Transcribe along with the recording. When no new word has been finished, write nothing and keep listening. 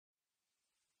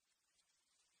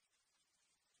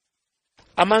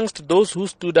Amongst those who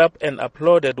stood up and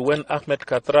applauded when Ahmed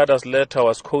Kathrada's letter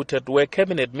was quoted were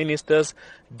cabinet ministers,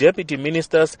 deputy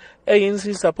ministers,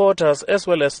 ANC supporters as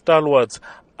well as stalwarts.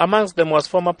 Amongst them was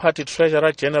former party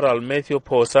treasurer General Matthew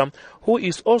Posa, who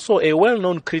is also a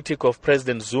well-known critic of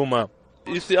President Zuma.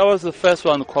 You see, I was the first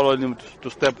one calling him to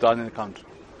step down in the country.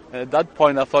 At that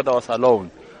point I thought I was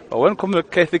alone. But when Comrade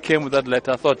Kathy came with that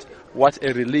letter, I thought, what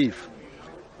a relief.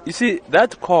 You see,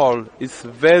 that call is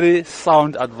very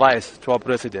sound advice to our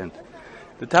president.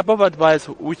 The type of advice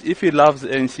which, if he loves the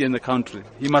ANC in the country,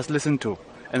 he must listen to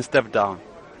and step down.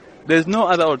 There's no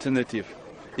other alternative.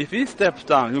 If he steps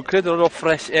down, he'll create a lot of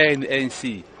fresh air in the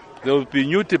ANC. There will be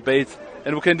new debates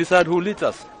and we can decide who leads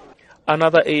us.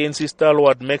 Another ANC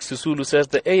stalwart, Max Sisulu, says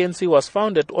the ANC was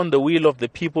founded on the will of the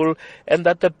people and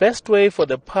that the best way for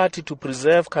the party to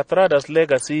preserve Kathrada's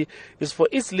legacy is for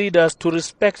its leaders to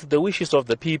respect the wishes of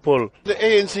the people. The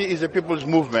ANC is a people's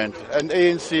movement, and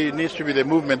ANC needs to be the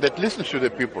movement that listens to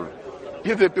the people.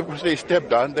 If the people say step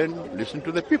down, then listen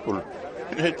to the people.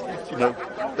 You know,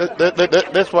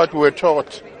 that's what we're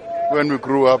taught when we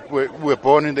grew up. We were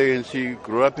born in the ANC,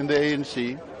 grew up in the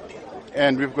ANC.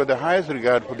 And we've got the highest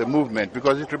regard for the movement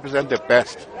because it represents the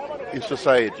best in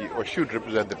society, or should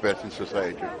represent the best in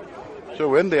society. So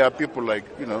when there are people like,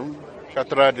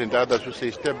 Kathrada and others who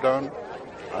say step down,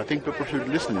 I think people should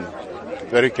listen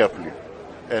very carefully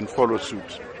and follow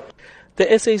suit. The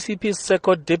SACP's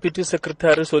second Deputy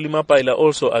Secretary Solima Paila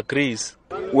also agrees.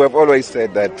 We have always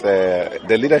said that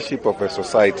the leadership of a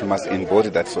society must embody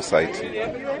that society.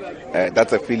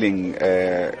 That's a feeling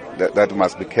that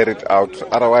must be carried out.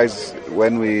 Otherwise,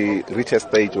 when we reach a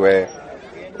stage where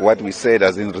what we say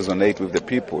doesn't resonate with the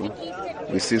people,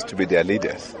 we cease to be their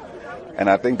leaders. And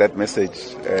I think that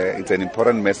message, it's an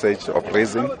important message of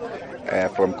raising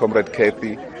from Comrade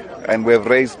Kathy. And we have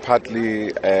raised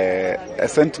partly a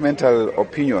sentimental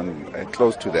opinion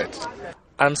close to that.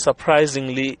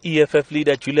 Unsurprisingly, EFF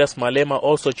leader Julius Malema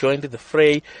also joined the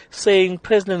fray, saying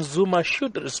President Zuma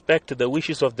should respect the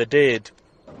wishes of the dead.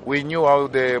 We knew how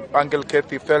Uncle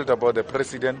Kathy felt about the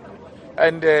president,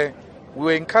 and we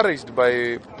were encouraged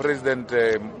by President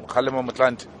Kgalema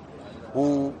Motlanthe,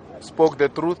 who spoke the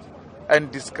truth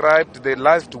and described the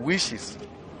last wishes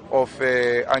of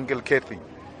Uncle Kathy.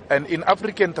 And in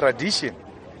African tradition,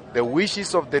 the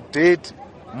wishes of the dead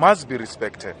must be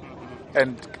respected.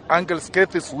 And Uncle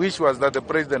Kathy's wish was that the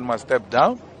president must step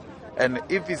down, and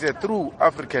if he's a true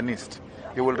Africanist,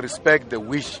 he will respect the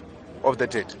wish of the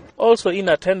dead. Also in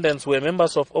attendance were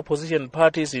members of opposition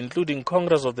parties, including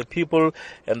Congress of the People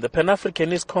and the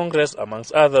Pan-Africanist Congress,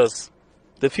 amongst others.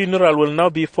 The funeral will now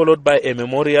be followed by a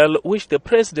memorial, which the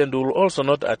president will also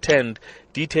not attend.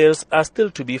 Details are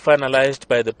still to be finalized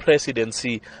by the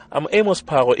presidency. I'm Amos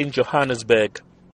Paro in Johannesburg.